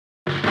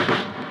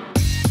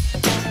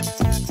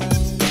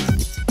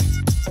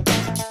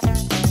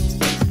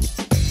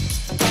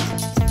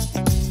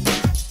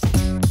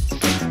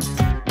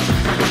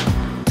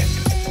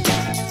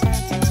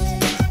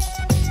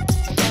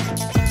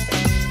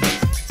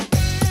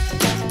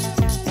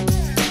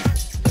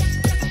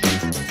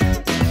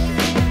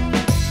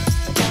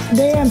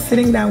Today I'm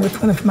sitting down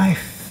with one of my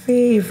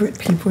favorite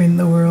people in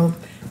the world,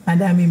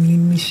 Madame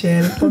Emeline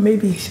Michel, or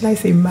maybe should I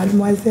say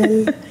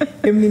Mademoiselle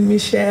Emeline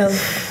Michel.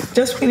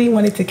 Just really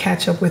wanted to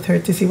catch up with her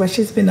to see what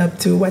she's been up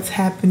to, what's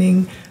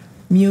happening,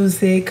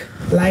 music,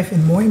 life,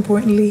 and more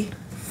importantly,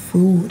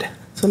 food.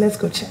 So let's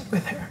go chat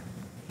with her.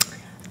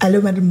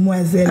 Hello,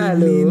 Mademoiselle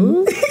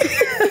Emeline.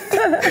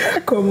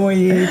 Comment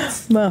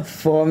est? Ma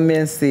foi,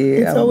 merci.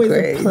 It's always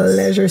a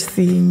pleasure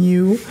seeing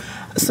you.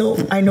 So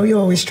I know you're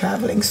always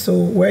traveling. So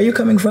where are you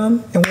coming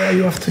from and where are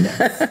you off to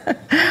next?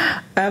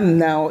 I'm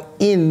now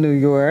in New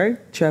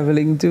York,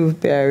 traveling to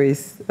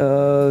Paris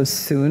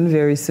soon,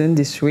 very soon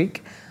this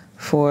week,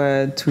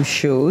 for 2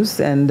 shows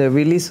and the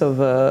release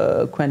of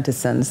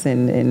Quintessence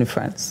in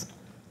France.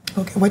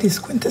 Okay, what is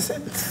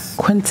Quintessence?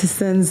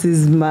 Quintessence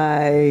is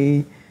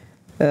my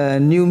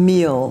new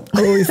meal.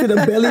 Oh, is it a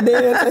belly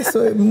dance? I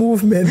saw a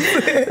movement.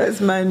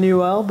 That's my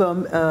new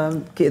album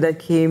that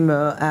came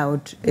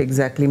out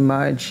exactly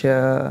March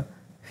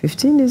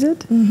 15, is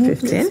it?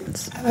 15?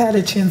 Yes. I've had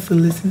a chance to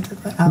listen to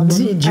the album.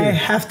 Did you? I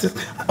have to.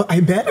 I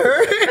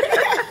better.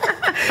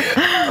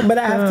 But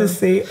I have to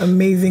say,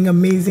 amazing,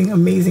 amazing,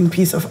 amazing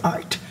piece of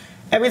art.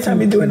 Every time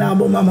you do an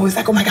album, I'm always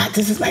like, oh my God,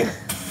 this is my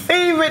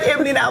favorite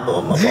Emeline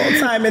album of all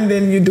time, and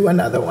then you do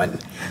another one.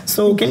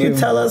 So can you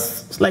tell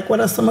us, like, what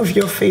are some of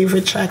your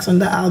favorite tracks on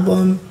the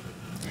album?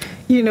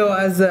 You know,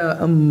 as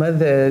a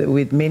mother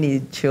with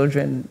many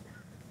children,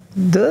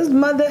 does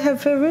mother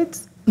have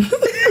favorites?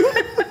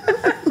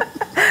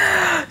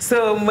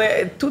 So,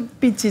 toute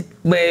petite,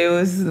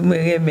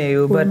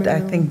 but I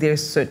think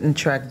there's certain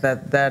tracks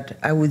that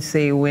I would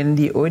say when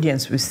the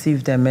audience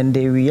received them and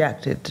they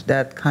reacted,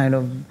 that kind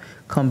of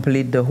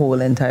complete the whole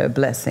entire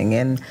blessing.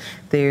 And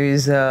there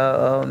is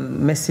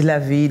Merci la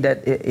vie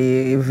that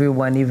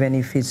everyone, even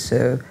if it's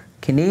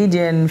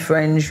Canadian,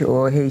 French,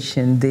 or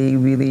Haitian, they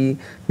really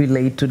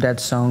relate to that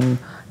song,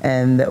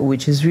 and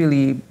which is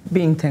really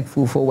being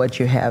thankful for what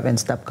you have and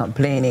stop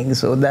complaining.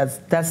 So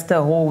that's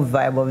the whole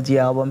vibe of the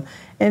album.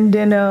 And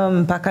then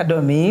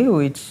Pakadomi,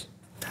 which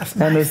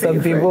I know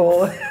some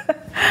people.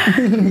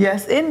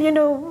 Yes, and you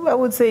know, I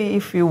would say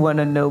if you want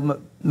to know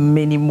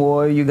many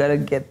more, you gotta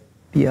get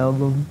the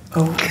album.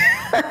 Oh,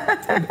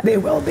 they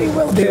will.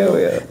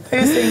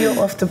 You say you're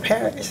off to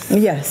Paris.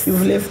 Yes.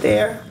 You've lived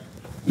there.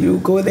 You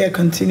go there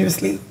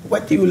continuously.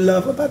 What do you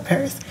love about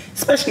Paris?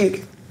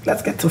 Especially,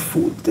 let's get to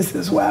food. This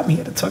is why I'm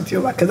here to talk to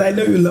you about, because I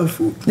know you love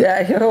food.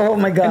 Yeah, oh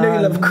my God. I know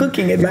you love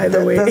cooking it, by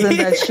the way. Doesn't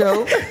that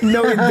show?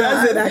 No, it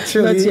doesn't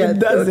actually. Not yet. It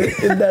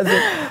doesn't. It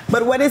doesn't.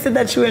 But what is it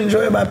that you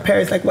enjoy about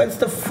Paris? Like, what's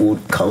the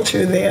food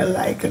culture there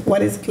like?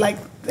 What is it like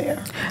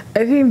there?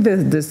 I think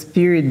the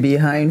spirit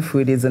behind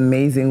food is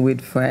amazing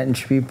with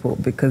French people,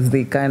 because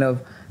they kind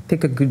of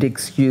take a good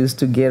excuse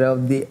to get out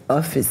of the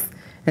office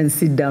and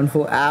sit down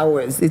for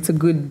hours. It's a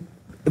good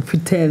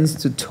pretense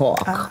to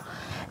talk.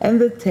 And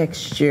the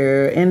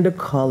texture and the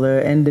color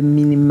and the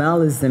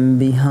minimalism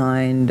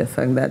behind the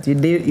fact that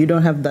you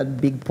don't have that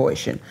big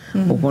portion.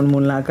 Because when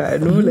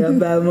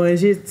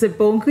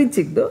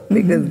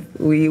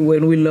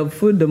we love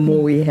food, the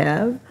more we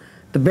have,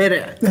 the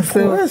better. Of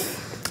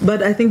course.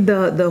 But I think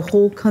the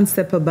whole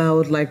concept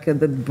about like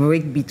the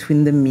break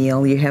between the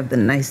meal, you have the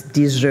nice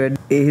dessert,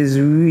 is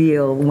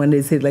real when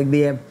they say like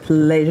they have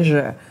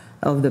pleasure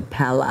of the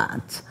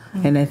palate.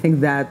 And I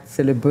think that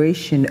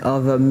celebration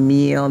of a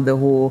meal, the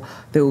whole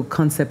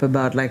concept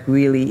about like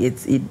really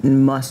it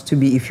must to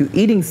be, if you're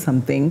eating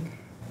something,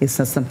 it's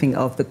not something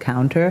off the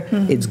counter,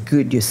 it's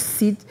good. You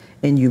sit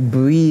and you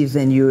breathe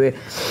and you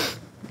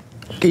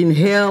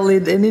inhale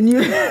it and then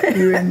you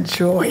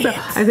enjoy it.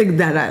 I think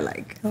that I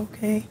like.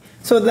 Okay.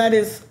 So that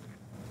is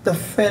the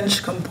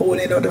French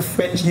component, or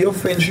your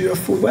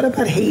food. What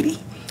about Haiti?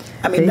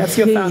 I mean, that's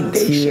your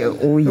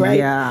foundation, right?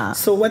 Yeah.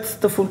 So what's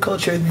the food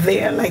culture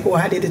there? Like,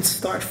 how did it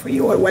start for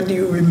you, or what do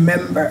you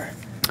remember?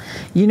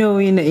 You know,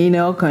 in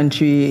our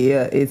country,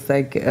 it's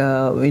like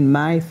in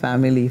my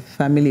family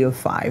of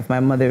 5, my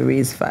mother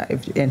raised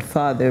 5 and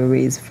father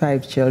raised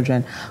 5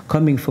 children,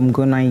 coming from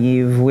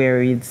Gonaivienne,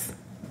 where it's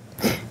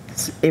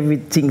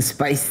everything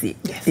spicy,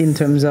 yes, in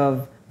terms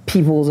of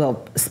people's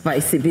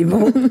spicy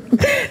people.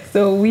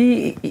 So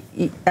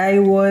I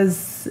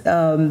was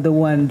the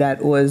one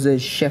that was a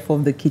chef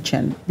of the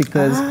kitchen,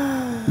 because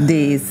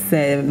they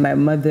said, my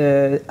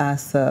mother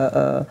asked,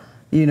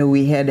 you know,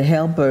 we had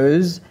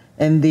helpers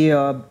and they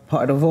are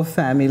part of our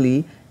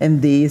family,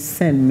 and they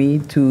sent me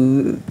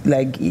to,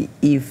 like,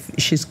 if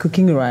she's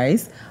cooking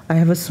rice, I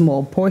have a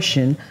small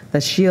portion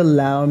that she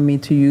allowed me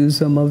to use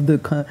some of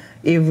the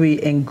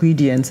every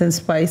ingredients and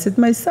spice it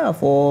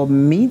myself, or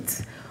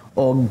meat,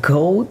 or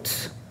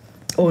goat,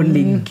 or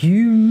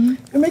legume.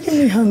 You're making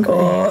me hungry.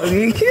 Oh,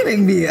 you're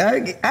kidding me.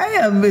 I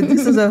am.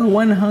 This is a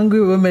one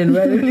hungry woman,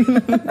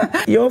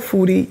 right? You're a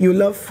foodie. You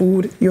love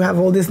food. You have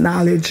all this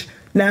knowledge.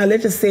 Now,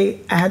 let's just say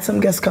I had some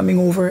guests coming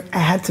over. I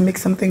had to make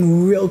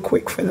something real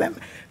quick for them,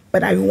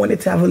 but I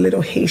wanted to have a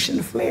little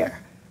Haitian flair.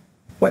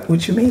 What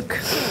would you make?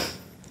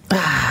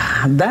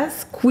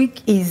 That's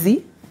quick,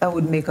 easy. I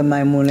would make a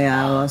MAYI MOULIN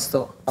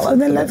Aranso. Well,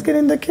 then let's get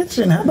in the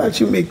kitchen. How about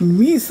you make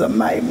me some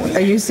MAYI MOULIN? Are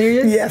you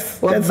serious? Yes.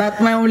 Well,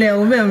 that's MAYI MOULIN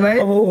woman, right?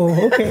 Oh,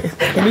 okay.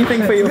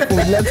 Anything for your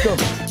food. Let's go.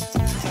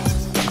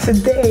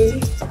 Today,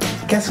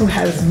 guess who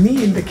has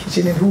me in the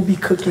kitchen and who will be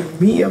cooking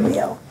me a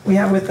meal? We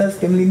have with us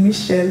Emeline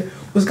Michel,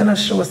 who's going to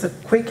show us a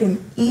quick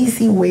and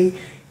easy way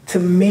to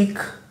make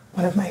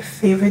one of my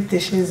favorite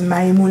dishes,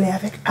 MAYI MOULIN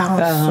avec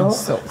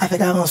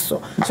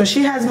Aranso. So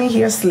she has me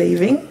here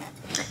slaving,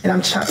 and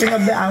I'm chopping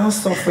up the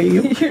Aranso for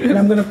you, and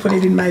I'm going to put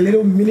it in my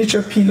little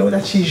miniature pillow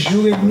that she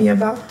jured me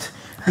about,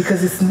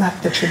 because it's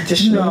not the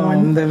traditional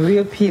one. The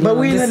real pillow. But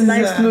we're in a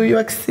nice New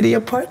York City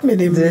apartment.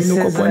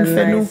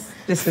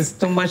 This is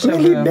too much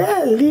really of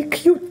belle, really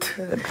cute.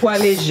 Pois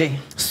léger.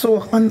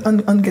 So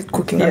on get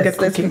cooking, yes, on get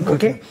cooking,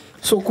 okay?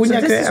 So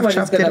this is what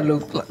it's gonna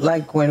look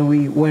like when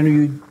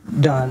you're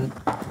done.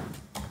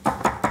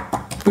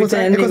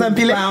 Pretending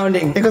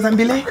pounding.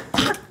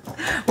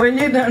 When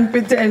you're done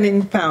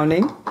pretending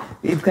pounding,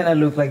 it's gonna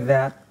look like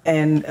that.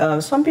 And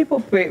some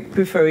people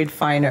prefer it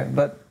finer,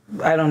 but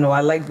I don't know.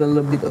 I like the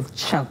little bit of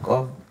chunk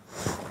of,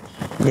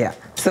 yeah.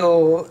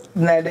 So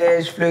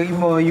Nadege,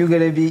 Fleurimond, you're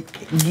gonna be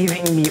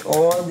giving me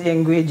all the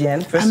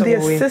ingredients. I'm the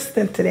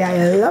assistant today.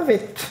 I love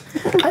it.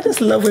 I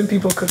just love when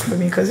people cook for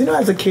me, because you know,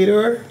 as a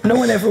caterer, no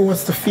one ever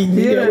wants to feed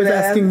me. They're always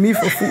asking me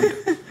for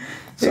food.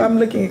 So I'm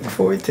looking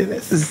forward to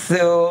this.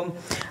 So,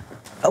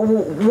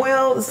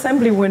 well,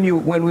 simply when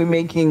we're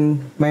making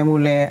MAYI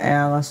MOULIN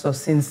and Aranso,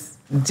 since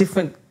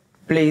different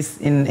place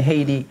in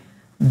Haiti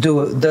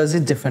does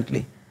it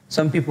differently.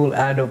 Some people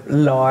add up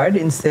lard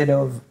instead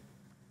of,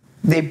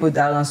 they put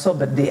Aranso,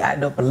 but they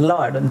add up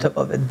lard on top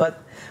of it.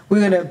 But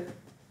we're gonna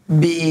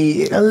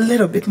be a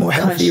little bit more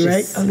healthy,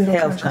 right? A little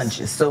health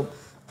conscious. So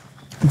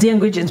the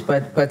ingredients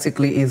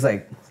particularly is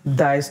like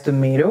diced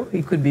tomato.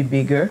 It could be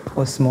bigger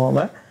or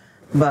smaller,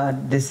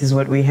 but this is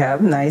what we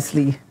have.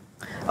 Nicely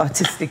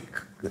artistically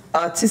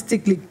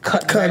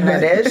cut by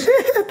Nadege.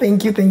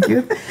 Thank you.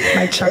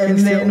 My chopping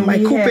skills, my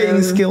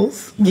couping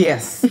skills.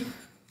 Yes.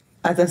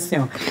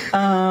 Attention.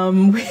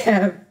 We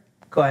have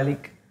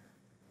garlic.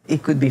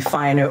 It could be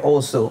finer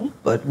also,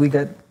 but we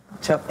got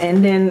chopped.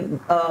 And then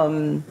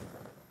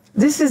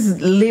this is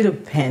little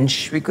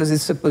pinch, because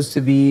it's supposed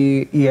to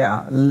be,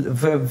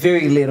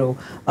 very little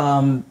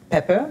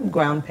pepper,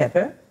 ground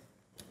pepper,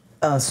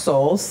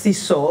 salt, sea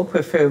salt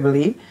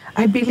preferably.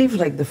 I believe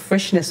like the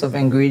freshness of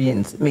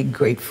ingredients make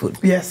great food.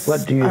 Yes.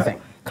 What do you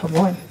think? Come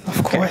on,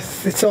 of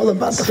course. It's all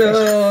about the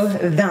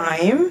freshness. So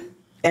thyme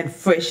and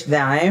fresh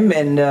thyme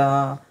and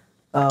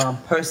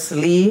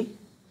parsley,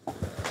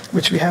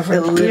 which we have right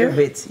a little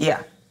bit,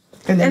 yeah.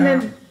 And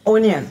then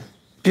onion.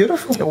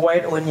 Beautiful. The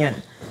white onion.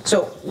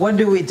 So what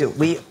do?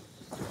 We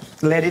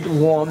let it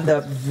warm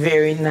up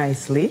very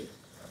nicely.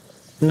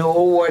 No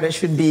water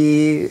should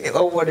be,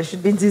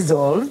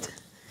 dissolved.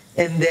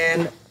 And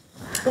then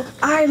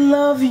I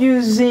love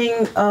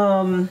using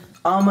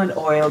almond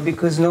oil,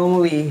 because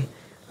normally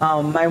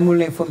MAYI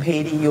MOULIN from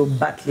Haiti, you're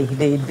battling.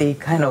 They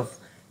kind of,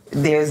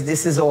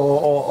 this is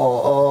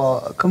all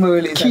a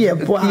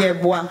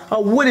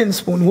wooden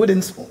spoon,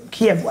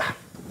 kiebois.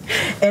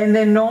 And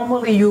then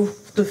normally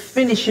to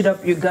finish it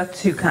up, you got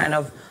to kind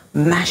of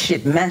mash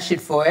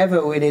it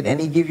forever with it, and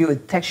it gives you a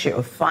texture,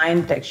 a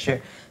fine texture,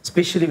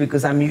 especially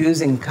because I'm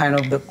using kind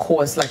of the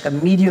coarse, like a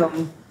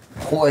medium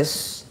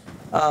coarse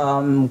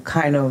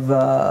kind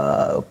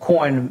of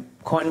corn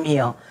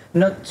meal.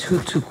 Not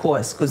too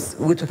coarse, because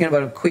we're talking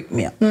about a quick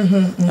meal.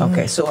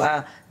 Okay, so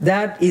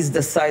that is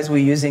the size we're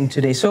using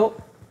today. So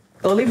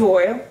olive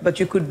oil, but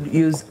you could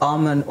use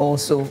almond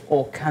also,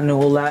 or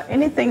canola,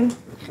 anything.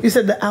 You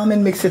said the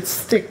almond makes it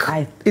stick.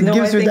 I think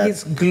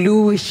it's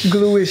gluish.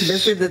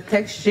 This is the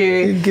texture.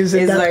 It gives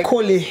it that like,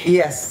 colle.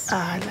 Yes.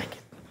 I like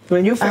it.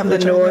 When you're from the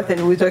north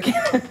and we're talking,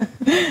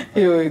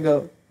 here we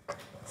go.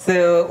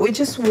 So we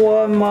just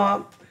warm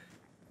up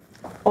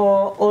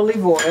our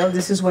olive oil.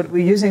 This is what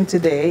we're using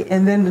today.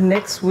 And then the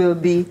next will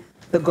be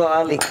the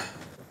garlic.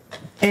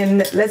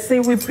 And let's say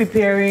we're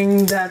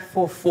preparing that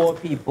for 4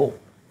 people.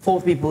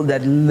 4 people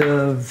that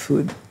love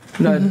food,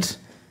 not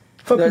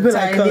for people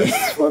like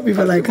us. For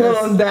people like us.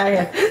 On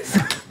diet.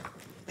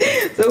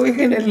 So we're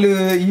gonna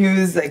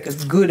use like a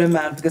good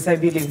amount, because I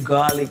believe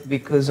garlic,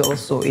 because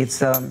also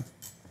it's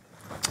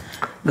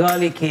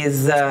garlic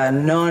is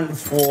known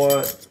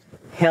for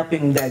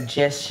helping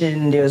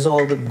digestion. There's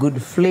all the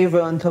good flavor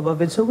on top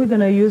of it. So we're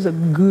gonna use a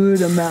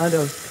good amount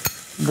of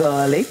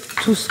garlic,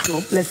 2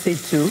 scoops, let's say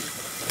 2.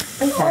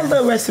 And all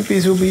the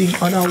recipes will be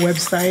on our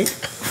website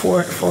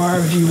for our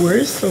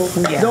viewers, so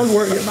don't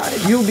worry about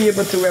it. You'll be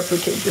able to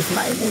replicate this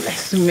MAYI MOULIN.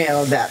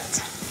 Smell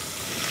that.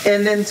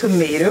 And then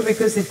tomato,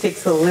 because it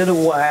takes a little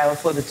while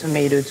for the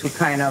tomato to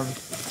kind of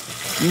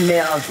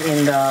melt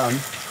in the,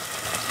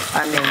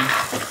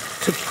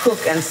 to cook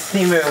and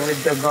simmer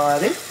with the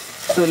garlic.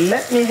 So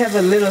let me have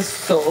a little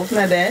salt,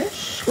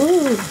 Nadege.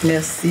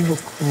 Merci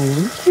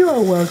beaucoup. You are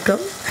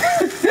welcome.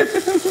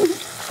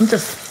 I'm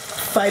just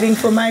fighting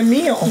for my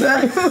meal.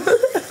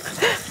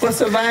 For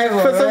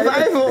survival. For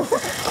survival.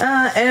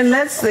 And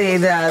let's say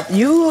that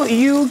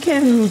you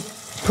can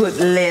put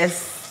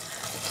less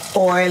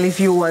oil if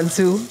you want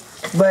to,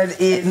 but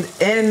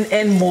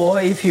and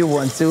more if you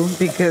want to,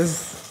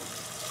 because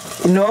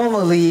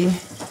normally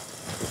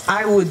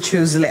I would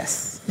choose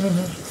less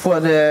for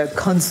the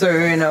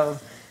concern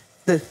of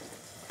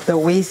the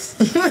waist,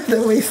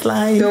 the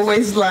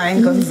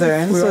waistline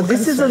concern. So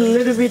this is a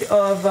little bit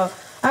of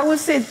I would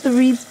say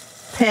 3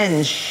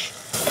 pinch.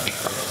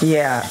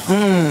 Yeah,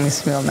 it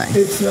smells nice.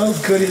 It smells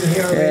good in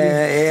here already.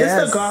 Yes.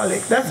 It's the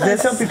garlic. That's why I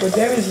tell people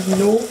there is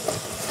no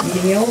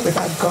meal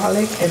without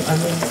garlic and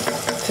onion.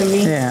 To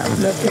me,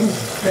 nothing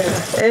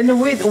better.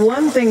 And with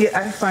one thing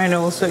I find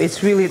also,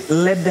 it's really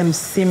let them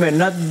simmer,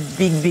 not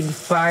big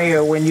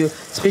fire when you,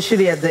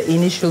 especially at the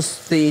initial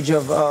stage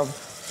of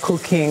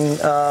cooking.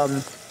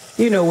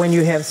 You know, when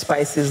you have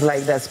spices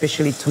like that,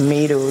 especially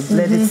tomato,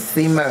 let it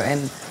simmer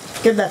and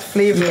get that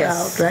flavor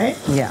out, right?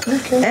 Yeah.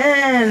 Okay.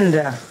 And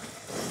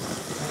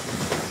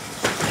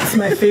it's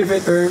my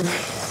favorite herb.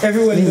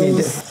 Everyone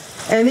knows.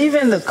 And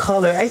even the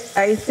color.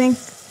 I think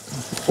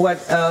what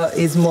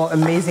is more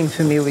amazing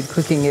for me with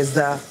cooking is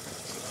the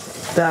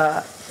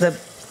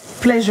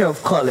pleasure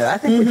of color. I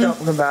think we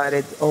talked about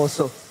it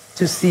also,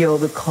 to see all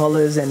the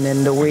colors and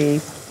then the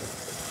way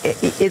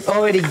it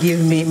already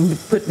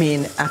put me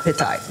in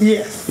appetite.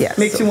 Yes. Yes.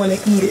 Makes you want to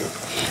eat it.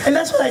 And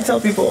that's what I tell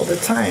people all the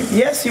time.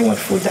 Yes, you want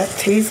food that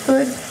tastes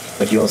good,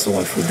 but you also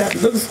want food that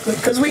looks good,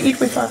 because we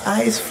eat with our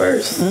eyes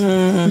first.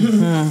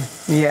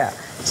 Yeah.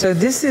 So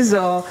this is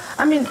all.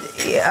 I mean,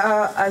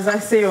 as I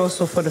say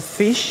also for the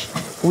fish,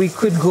 we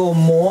could go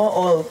more,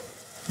 or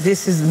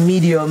this is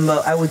medium.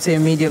 I would say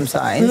medium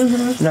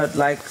size, not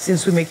like,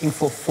 since we're making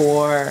for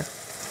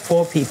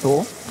four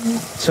people.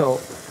 So.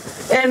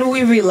 And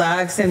we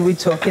relax and we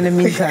talk in the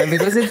meantime,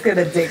 because it's going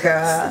to take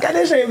a...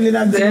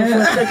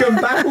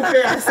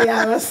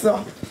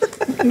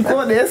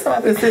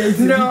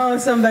 No,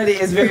 somebody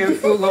is very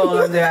frugal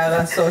on the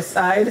Aranso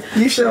side.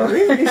 You sure?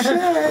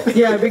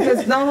 Yeah,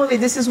 because normally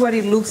this is what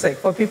it looks like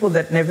for people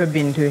that never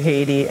been to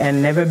Haiti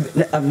and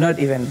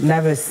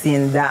never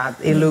seen that.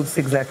 It looks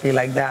exactly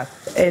like that.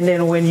 And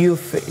then when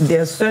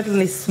there's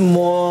certainly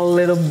small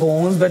little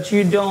bones, but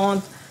you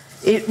don't...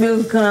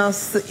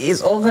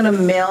 it's all gonna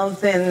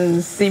melt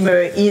and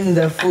simmer in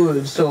the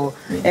food. So,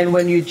 and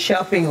when you're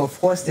chopping, of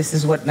course, this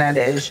is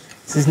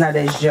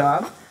Nadege's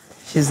job.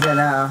 She's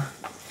gonna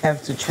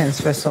have to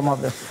transfer some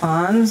of the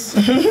funds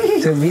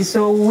to me.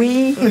 So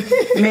we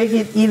make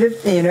it even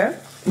thinner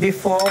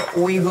before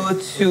we go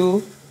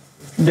to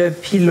the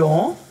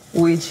pilon,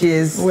 which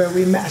is where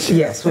we mash it.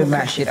 Yes, we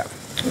mash it up.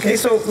 Okay,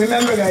 so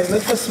remember, guys,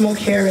 look for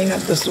smoked herring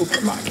at the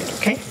supermarket,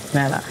 okay?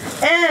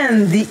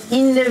 And the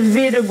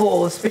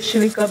inevitable,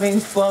 especially coming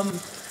from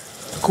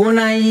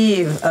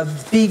Gonaivienne, a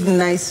big,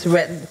 nice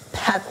red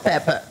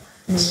pepper.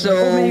 So,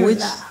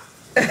 which...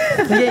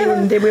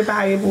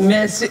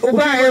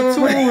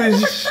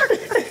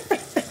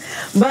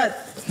 But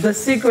the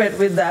secret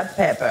with that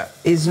pepper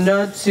is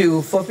not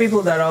to, for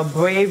people that are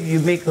brave, you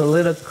make a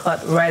little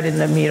cut right in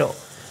the middle.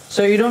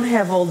 So you don't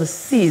have all the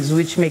seeds,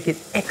 which make it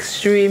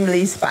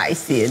extremely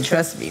spicy. And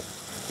trust me,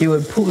 you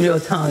will pull your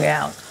tongue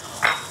out.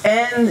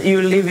 And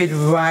you leave it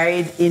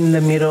right in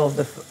the middle of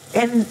the food.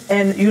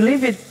 And you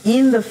leave it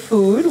in the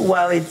food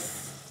while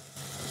it's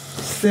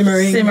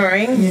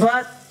simmering,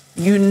 but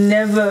you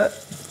never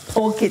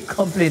poke it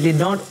completely.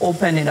 Don't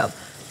open it up.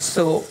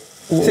 So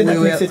that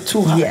makes it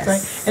too hot,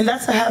 right? And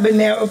that's a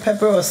habanero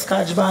pepper or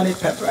scotch bonnet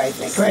pepper, I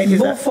think, right?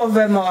 Both of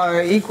them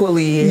are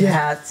equally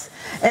hot.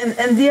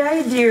 And the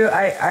idea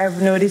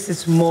I've noticed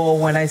is more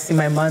when I see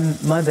my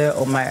mother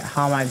or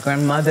how my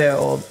grandmother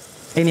or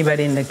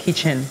anybody in the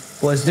kitchen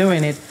was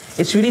doing it.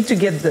 It's really to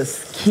get the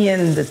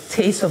skin, the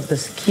taste of the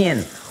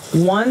skin.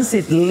 Once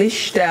it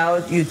lished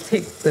out, you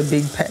take the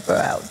big pepper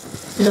out.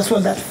 You just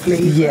want that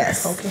flavor.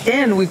 Yes.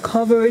 Okay. And we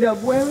cover it up.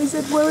 Where is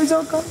it? Where is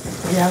our cover?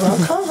 Yeah, our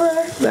cover.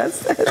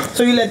 That's it.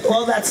 So you let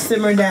all that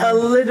simmer down? A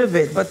little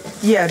bit, but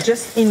yeah,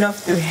 just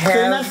enough to have. So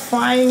you're not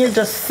frying it,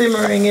 just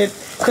simmering it,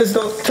 because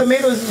the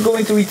tomatoes is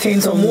going to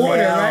retain some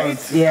water, right?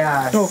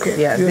 Yeah. Okay.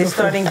 Yeah.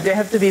 They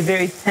have to be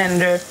very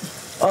tender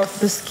off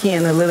the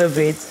skin a little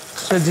bit.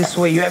 So this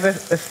way you have a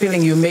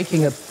feeling you're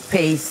making a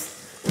paste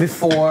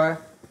before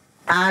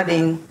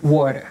adding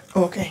water.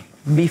 Okay.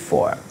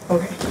 Before.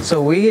 Okay.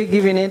 So we're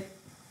giving it,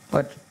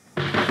 what?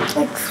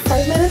 Like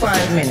 5 minutes?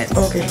 5 minutes.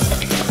 Okay.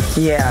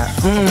 Yeah.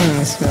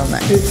 It smells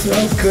nice. It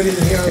smells good in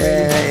here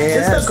already.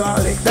 It's the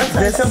garlic. That's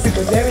why I tell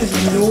people there is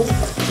no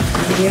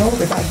meal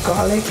without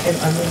garlic and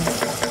onion.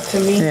 To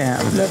me,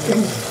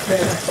 nothing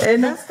better.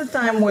 And that's the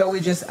time where we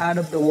just add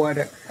up the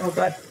water. Okay.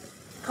 But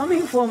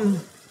coming from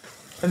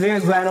a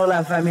very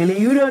granola family,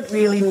 you don't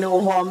really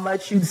know how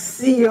much. You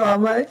see how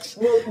much.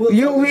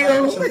 You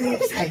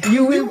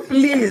will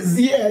please.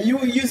 Yeah, you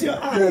will use your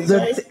eyes,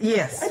 right?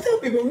 Yes. I tell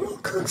people, we're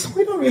cooks,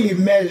 we don't really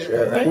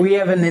measure, right?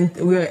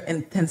 We're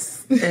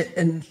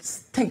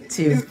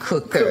instinctive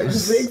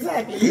cookers.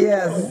 Exactly.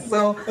 Yes.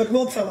 So, but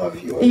we'll tell our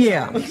viewers.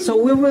 Yeah. So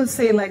we will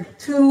say like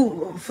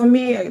 2, for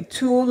me,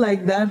 2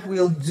 like that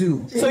will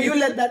do. So you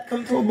let that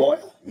come to a boil?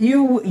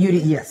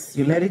 Yes,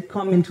 you let it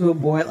come into a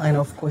boil, and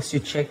of course you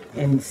check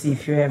and see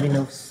if you have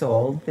enough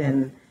salt,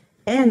 and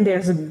And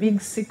there's a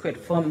big secret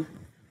from,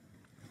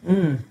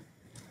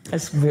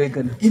 that's very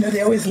good. You know,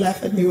 they always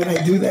laugh at me when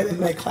I do that in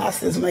my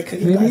classes, my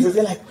cooking classes.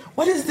 They're like,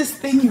 what is this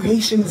thing you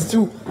Haitians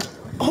do?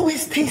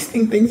 Always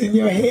tasting things in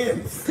your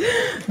hands.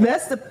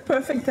 That's the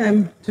perfect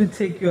time to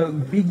take your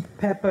big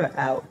pepper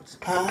out.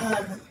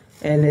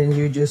 And then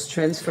you just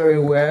transfer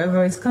it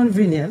wherever it's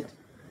convenient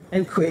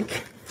and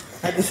quick.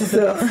 And this is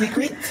the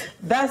secret?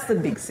 That's the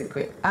big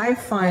secret. I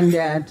find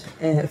out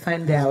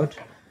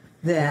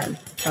that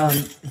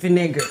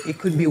vinegar, it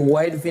could be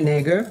white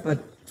vinegar, but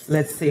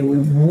let's say we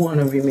want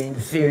to remain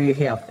very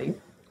healthy.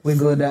 We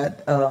go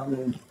that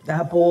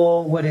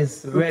apple, what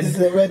is red? This is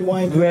the red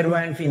wine. Red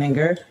wine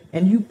vinegar,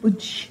 and you put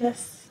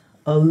just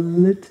a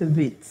little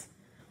bit.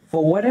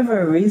 For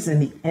whatever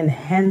reason, it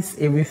enhances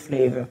every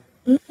flavor,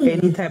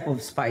 any type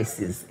of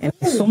spices. And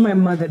I saw my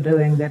mother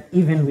doing that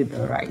even with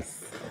the rice.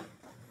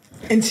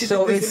 And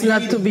so it's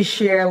not to be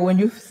shared when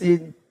you see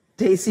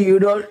tasty, you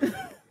don't.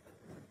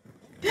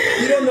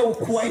 You don't know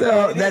quite.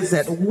 So that's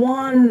it.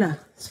 One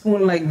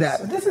spoon like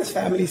that. So this is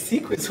family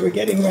secrets we're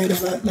getting right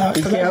about now.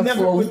 Because I've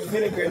never put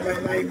vinegar in my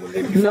MAYI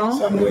Moulin before, no?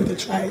 So I'm going to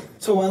try it.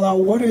 So while our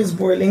water is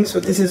boiling, so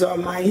this is our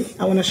MAYI.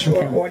 I want to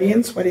show our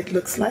audience what it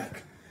looks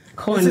like.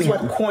 This is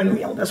what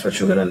cornmeal. That's what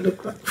you're going to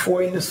look like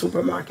for in the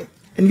supermarket.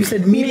 And you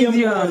said medium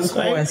coarse,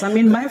 right? Coarse. I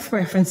mean, my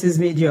preference is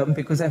medium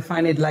because I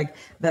find it like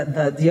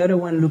that. The other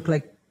one looked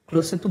like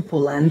closer to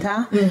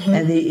polenta,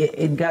 and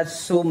it got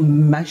so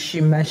mushy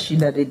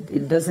that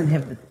it doesn't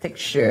have the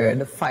texture,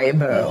 the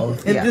fiber.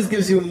 And this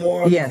gives you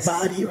more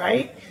body,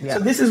 right? Yeah. So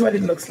this is what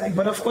it looks like.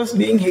 But of course,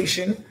 being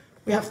Haitian,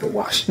 we have to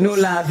wash. No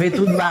lave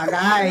tout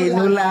bagay,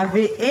 no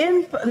lave.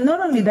 And not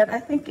only that, I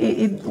think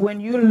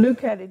when you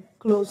look at it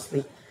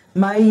closely,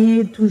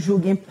 MAYI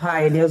toujours gen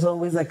pie. There's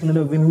always like a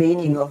little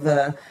remaining of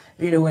the,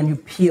 when you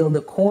peel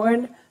the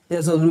corn,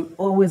 there's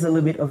always a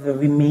little bit of the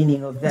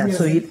remaining of that. Yes.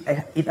 So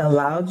it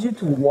allows you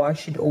to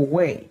wash it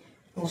away.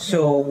 Okay.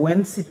 So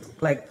once it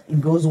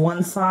goes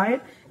one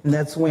side, and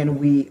that's when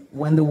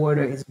the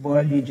water is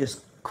boiled, you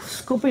just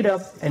scoop it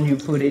up and you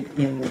put it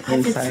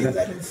inside of it.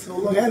 That is so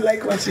long. I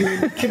like what you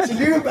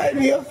remind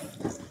me of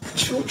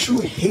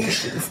true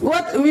Haitians.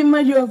 What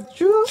remind you of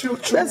true?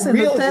 That's an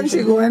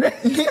authentic one.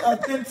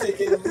 Authentic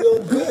and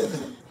real good.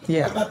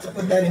 Yeah. I'm about to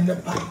put that in the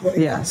pot.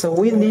 Yeah. So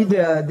we need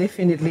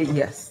definitely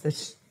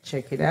Let's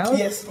check it out.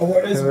 Yes,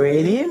 water is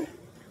ready.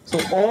 So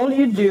all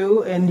you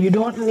do, and you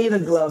don't need a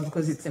glove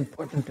because it's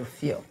important to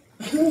feel.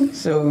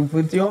 So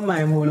put your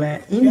MAYI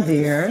Moulin in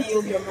there.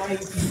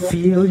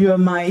 Feel your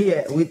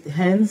MAYI with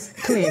hands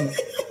clean.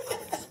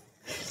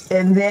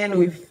 And then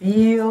we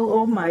feel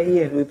our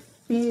MAYI and we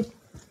fit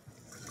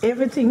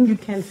everything you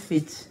can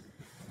fit.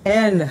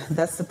 And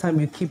that's the time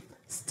you keep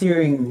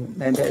stirring,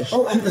 Nadege.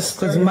 Oh, and the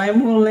stirring.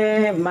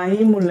 Because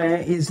MAYI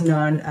Moulin is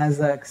known as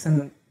the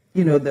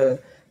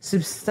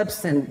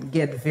substance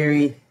get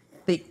very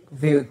thick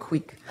very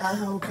quick.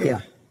 Okay.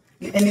 Yeah.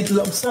 And it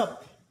lumps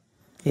up.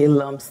 It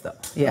lumps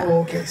up. Yeah.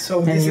 Oh, okay.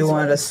 So and you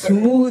want a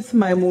smooth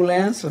MAYI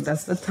Moulin, so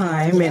that's the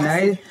time. And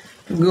I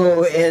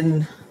go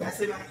and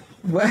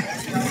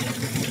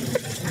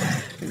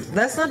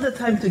that's not the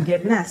time to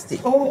get nasty.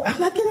 Oh,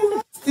 I'm not getting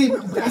nasty.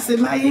 That's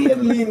my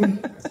Emeline.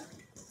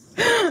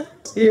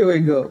 Here we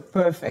go.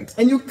 Perfect.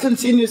 And you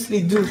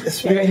continuously do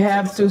this, right? You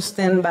have to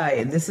stand by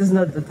it. This is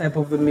not the type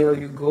of a meal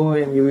you go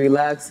and you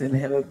relax and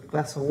have a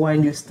glass of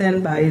wine. You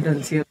stand by it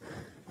until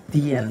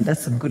the end.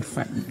 That's a good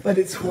friend. But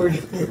it's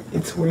worth it.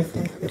 It's worth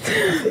it. It's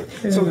worth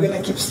it. So we're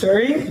going to keep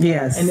stirring.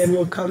 Yes. And then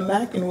we'll come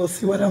back and we'll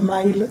see what our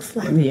MAYI looks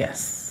like.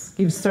 Yes.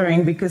 Keep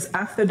stirring because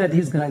after that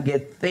he's going to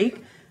get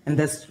thick. And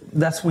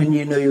that's when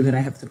you know you're going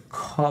to have to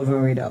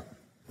cover it up.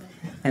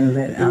 And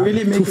let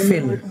really to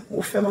fill.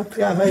 Press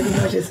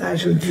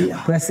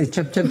it,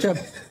 chop.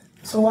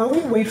 So while we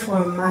wait for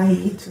our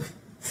MAYI to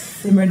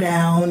simmer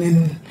down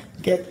and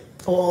get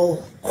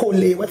all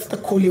collé, what's the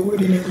collé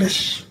word in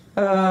English?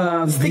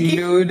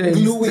 Glued.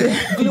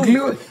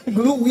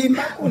 Gluey.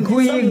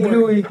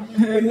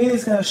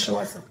 Emeline's going to show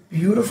us a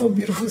beautiful,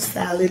 beautiful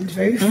salad,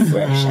 very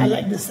fresh. I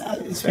like the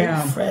salad, it's very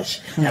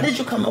fresh. How did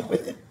you come up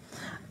with it?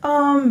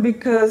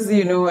 Because,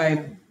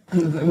 I,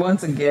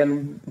 once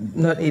again,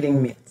 not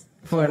eating meat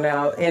for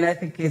now. And I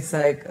think it's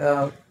like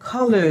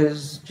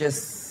colors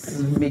just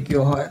make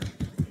your heart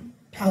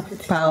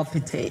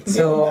palpitate.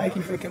 So,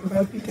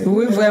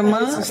 oui,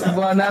 vraiment,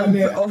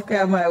 off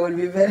camera will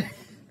be better.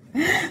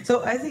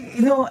 So I think,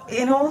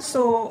 and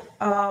also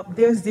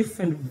there's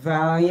different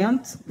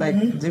variants,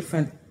 like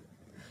different,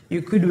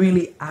 you could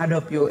really add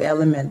up your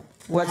element.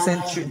 What's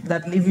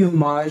that leave you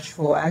margin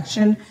for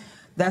action.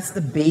 That's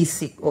the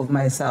basic of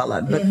my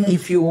salad. But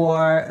if you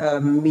are a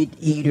meat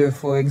eater,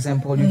 for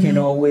example, you can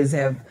always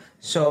have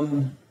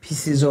some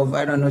pieces of,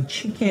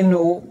 chicken,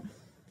 or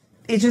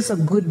it's just a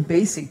good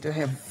basic to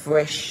have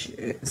fresh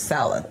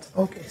salad.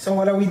 Okay, so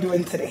what are we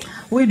doing today?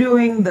 We're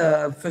doing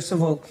first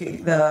of all,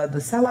 the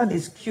salad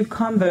is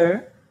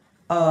cucumber,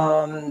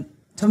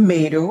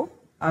 tomato.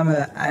 I'm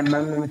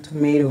a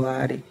tomato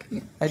addict.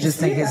 I just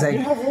think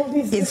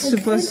it's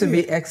supposed to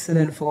be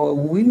excellent for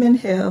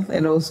women's health,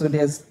 and also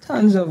there's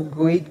tons of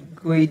great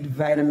great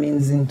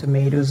vitamins in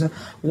tomatoes.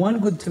 One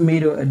good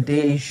tomato a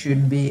day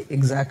should be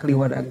exactly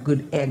what a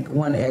good egg,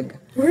 one egg.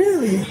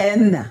 Really?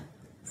 And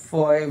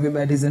for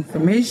everybody's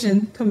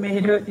information,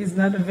 tomato is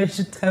not a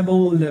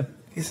vegetable.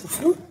 It's a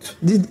fruit.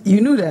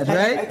 You knew that,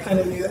 right? I kind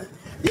of knew that.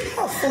 You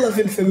are full of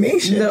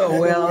information. No,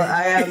 well,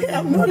 I am.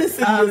 I'm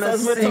noticing I'm this a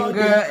as we're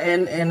singer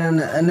talking.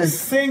 and a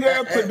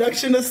Singer,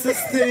 production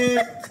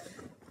assistant,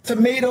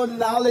 tomato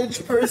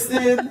knowledge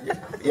person.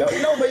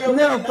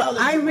 But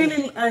I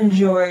really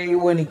enjoy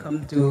when it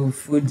comes to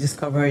food,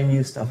 discovering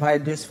new stuff. I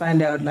just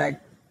find out like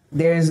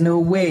there is no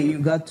way you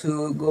got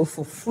to go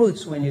for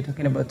fruits when you're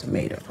talking about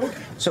tomato. Okay.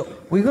 So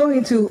we're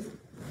going to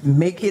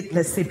make it.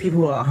 Let's say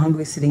people are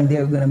hungry sitting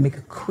there. We're gonna make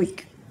a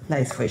quick,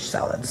 nice fresh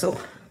salad. So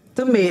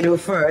tomato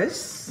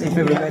first, if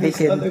everybody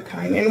can. Other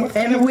kind. And what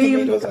kind of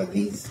tomatoes are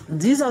these?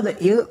 These are the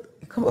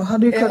how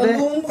do you call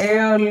Heirloom? it?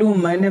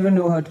 Heirloom. I never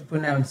know how to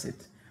pronounce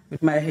it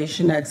with my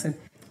Haitian accent.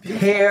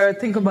 Hair.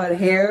 Think about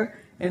hair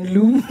and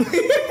loom.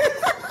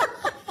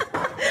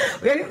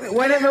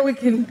 Whatever we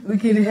can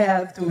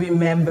have to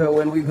remember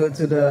when we go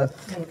to the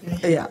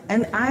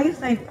And I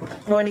think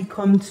when it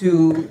comes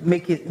to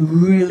make it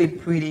really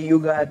pretty, you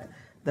got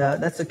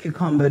that's a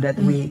cucumber that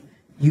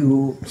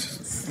you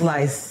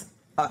slice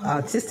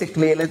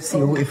artistically. Let's see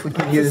if we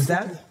can use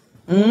that.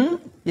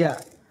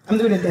 Yeah. I'm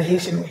doing it the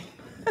Haitian way.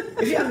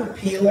 If you have a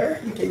peeler,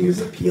 you can use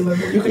a peeler.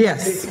 But you can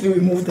basically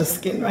remove the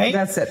skin, right?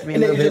 That's it.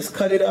 And then you just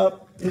cut it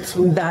up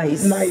into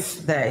dice.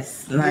 Nice,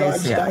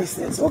 large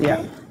dices. Okay.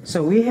 Yeah.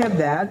 So we have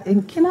that.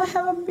 And can I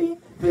have a big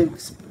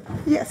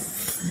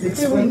yes.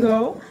 Here we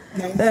go.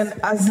 Nice. Then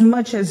as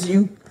much as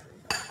you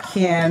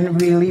can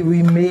really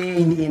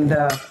remain in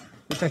we're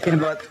talking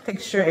about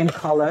texture and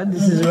color.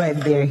 This is right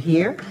there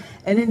here.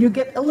 And then you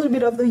get a little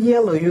bit of the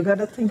yellow. You got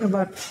to think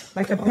about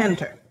like a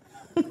panther.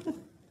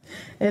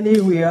 And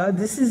here we are.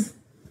 This is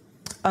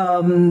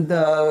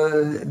the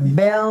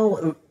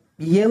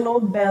yellow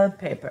bell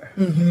pepper.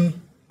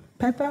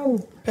 Pepper?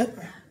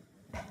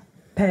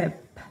 Pepper.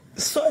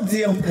 Só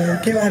dire un peu,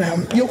 que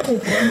madame, yo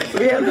comprends.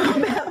 Yellow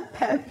bell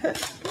pepper.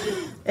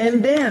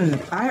 And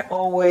then I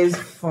always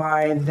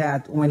find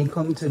that when it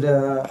comes to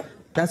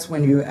that's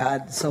when you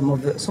add some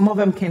of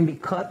them can be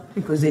cut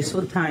because they're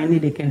so tiny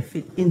they can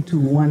fit into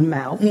one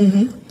mouth.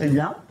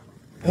 Yeah.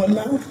 One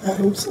mouth? I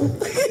hope so.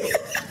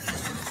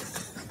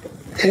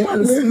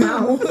 One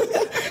mouth.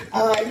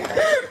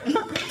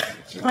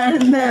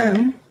 And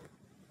then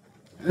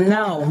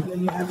now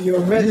you have your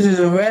red. This is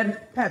a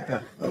red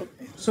pepper. Okay.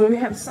 So we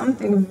have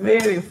something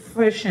very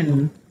fresh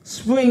and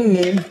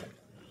springy.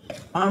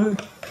 I'm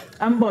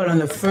born on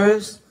the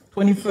first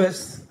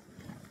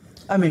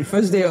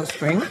day of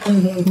spring,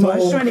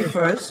 March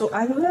 21st. So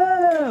I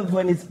love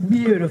when it's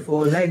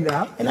beautiful like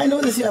that. And I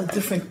notice you have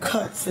different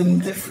cuts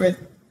and different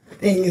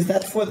things. Is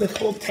that for the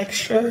whole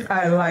texture?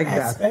 I like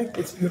aspect? that.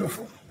 It's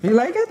beautiful. You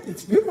like it?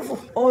 It's beautiful.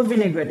 All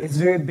vinaigrette. It's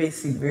very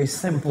basic, very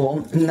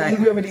simple. We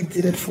already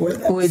did it for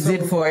them. We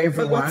did for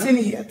everyone. But what's in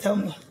here? Tell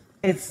me.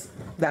 It's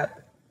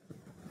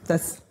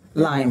that's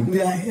lime.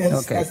 Yeah, yes,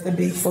 okay. That's the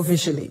base.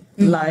 Officially,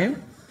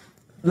 lime,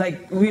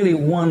 like really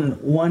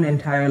one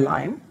entire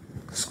lime,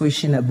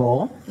 squish in a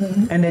bowl,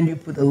 and then you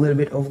put a little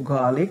bit of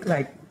garlic,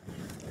 like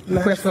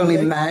preferably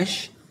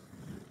mash,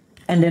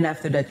 and then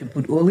after that you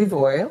put olive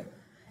oil,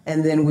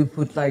 and then we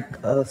put like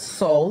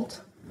salt,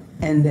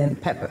 and then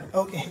pepper.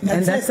 Okay,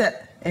 that's it.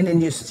 And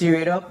then you stir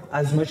it up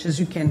as much as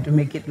you can to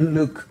make it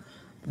look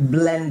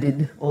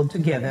blended all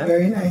together.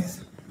 Very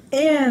nice.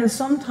 And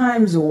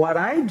sometimes what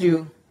I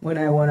do when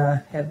I want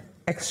to have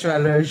extra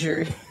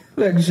luxury,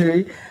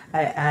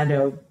 I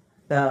add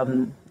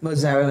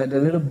mozzarella, a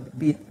little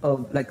bit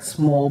of like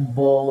small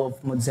ball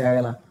of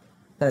mozzarella.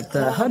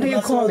 How do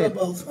you call it?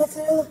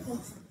 Mozzarella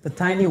balls. The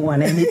tiny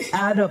one, and it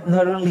add up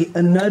not only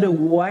another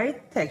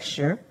white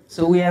texture.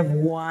 So we have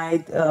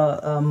white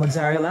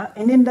mozzarella,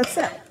 and then that's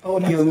it. Oh,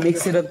 that's you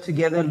mix it up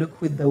together. Look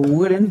with the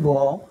wooden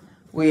ball.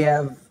 We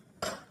have.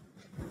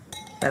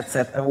 That's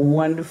it. A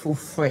wonderful,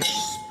 fresh,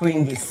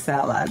 springy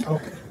salad.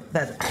 Okay.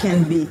 That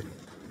can be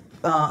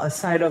a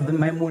side of the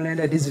MAYI MOULIN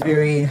that is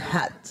very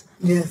hot.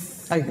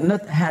 Yes. Like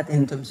not hot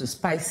in terms of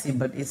spicy,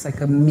 but it's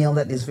like a meal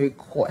that is very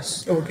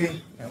coarse.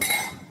 Okay.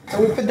 So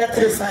we put that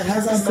to the side.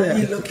 How's our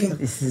MAYI looking?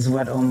 This is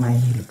what all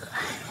MAYI look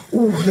like.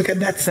 Ooh, look at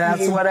that.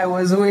 That's what I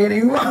was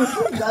waiting for.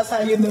 That's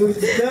how you know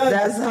it's done.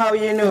 That's how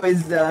you know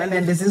it's done,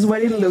 and this is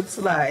what it looks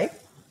like.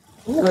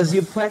 Because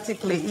you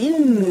practically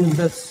in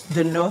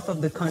the north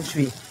of the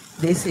country,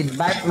 they say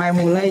MAYI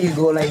MOULIN, you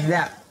go like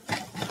that,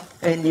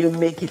 and you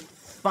make it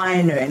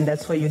finer, and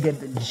that's why you get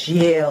the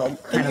gel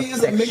kind of texture. Can you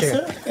use a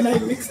mixer? Can I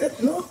mix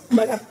it? No,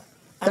 but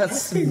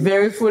that's a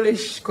very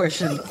foolish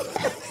question.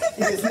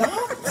 It is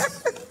not.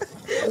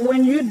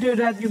 When you do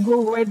that, you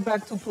go right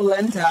back to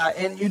polenta,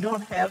 and you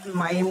don't have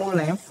MAYI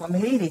MOULIN from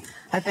Haiti.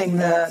 I think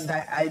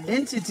the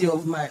identity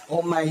of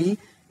MAYI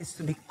is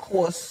to be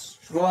coarse,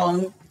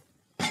 strong.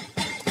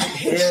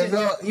 There you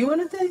go. You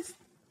want to taste?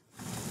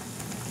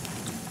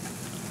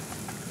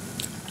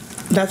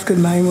 That's good,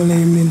 MAYI MOULIN,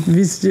 Emeline.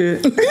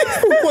 Monsieur. Due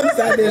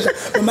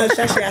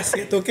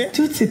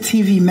to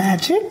TV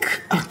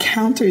magic, our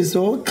counter is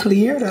all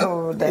cleared up.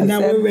 Oh, that's and now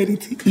we're ready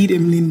to eat,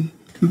 Emeline.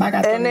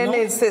 And then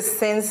it's a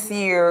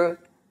sincere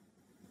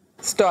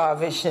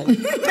starvation.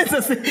 it's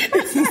a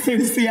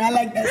sincere. I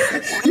like that.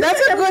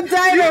 That's a good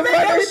title for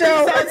the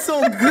show. That's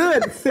so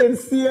good.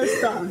 Sincere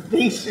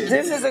starvation.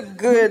 This is a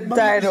good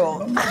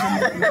title.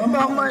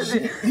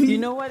 You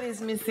know what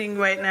is missing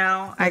right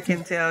now? I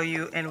can tell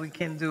you, and we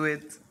can do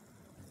it.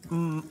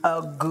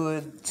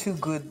 Two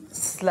good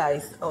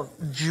slice of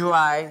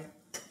dry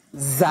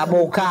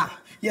zaboka.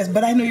 Yes,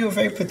 but I know you're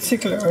very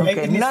particular, right?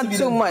 Okay, not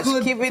too much.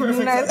 Keep it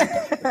nice.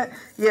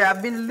 Yeah,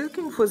 I've been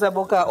looking for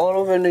zaboka all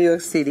over New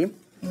York City.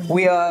 Mm-hmm.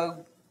 We are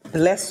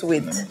blessed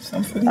with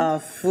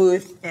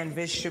fruit and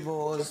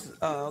vegetables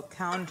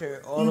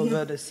counter all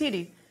over the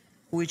city,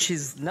 which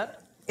is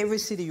not every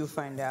city you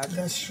find out.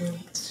 That's true.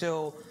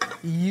 So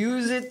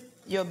use it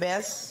your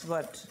best,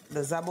 but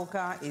the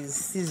zaboka is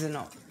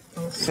seasonal.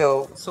 Okay.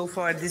 So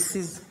far this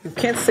is, you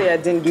can't say I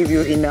didn't give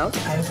you enough.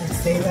 I would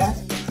say that.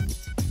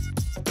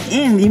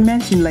 And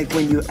imagine like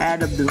when you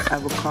add up the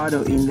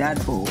avocado in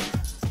that bowl,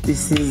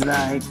 this is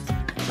like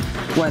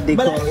what they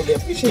call. But I really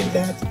appreciate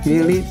that.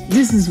 Really?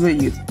 This is for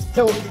you.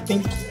 Oh,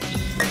 thank you.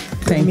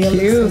 Thank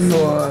you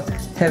for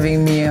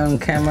having me on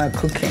camera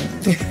cooking,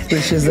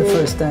 which is the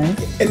first time.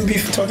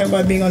 And talking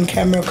about being on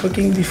camera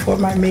cooking before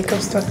my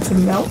makeup starts to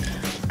melt,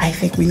 I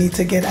think we need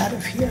to get out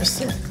of here.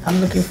 So I'm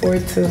looking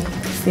forward to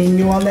seeing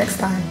you all next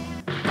time.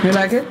 You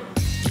like it?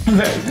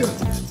 Very good.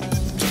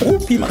 Oh,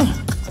 piment.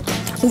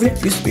 Vous voulez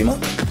plus piment?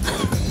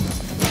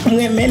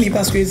 Oui, mainly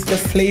because it's the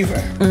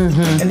flavor.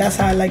 And that's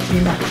how I like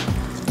piment.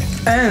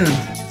 And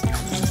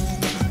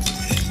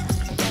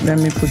let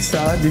me put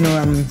salad. You know,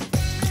 I'm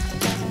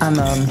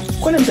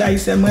Quando eu saí,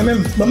 você é mãe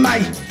mesmo?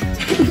 Mamãe.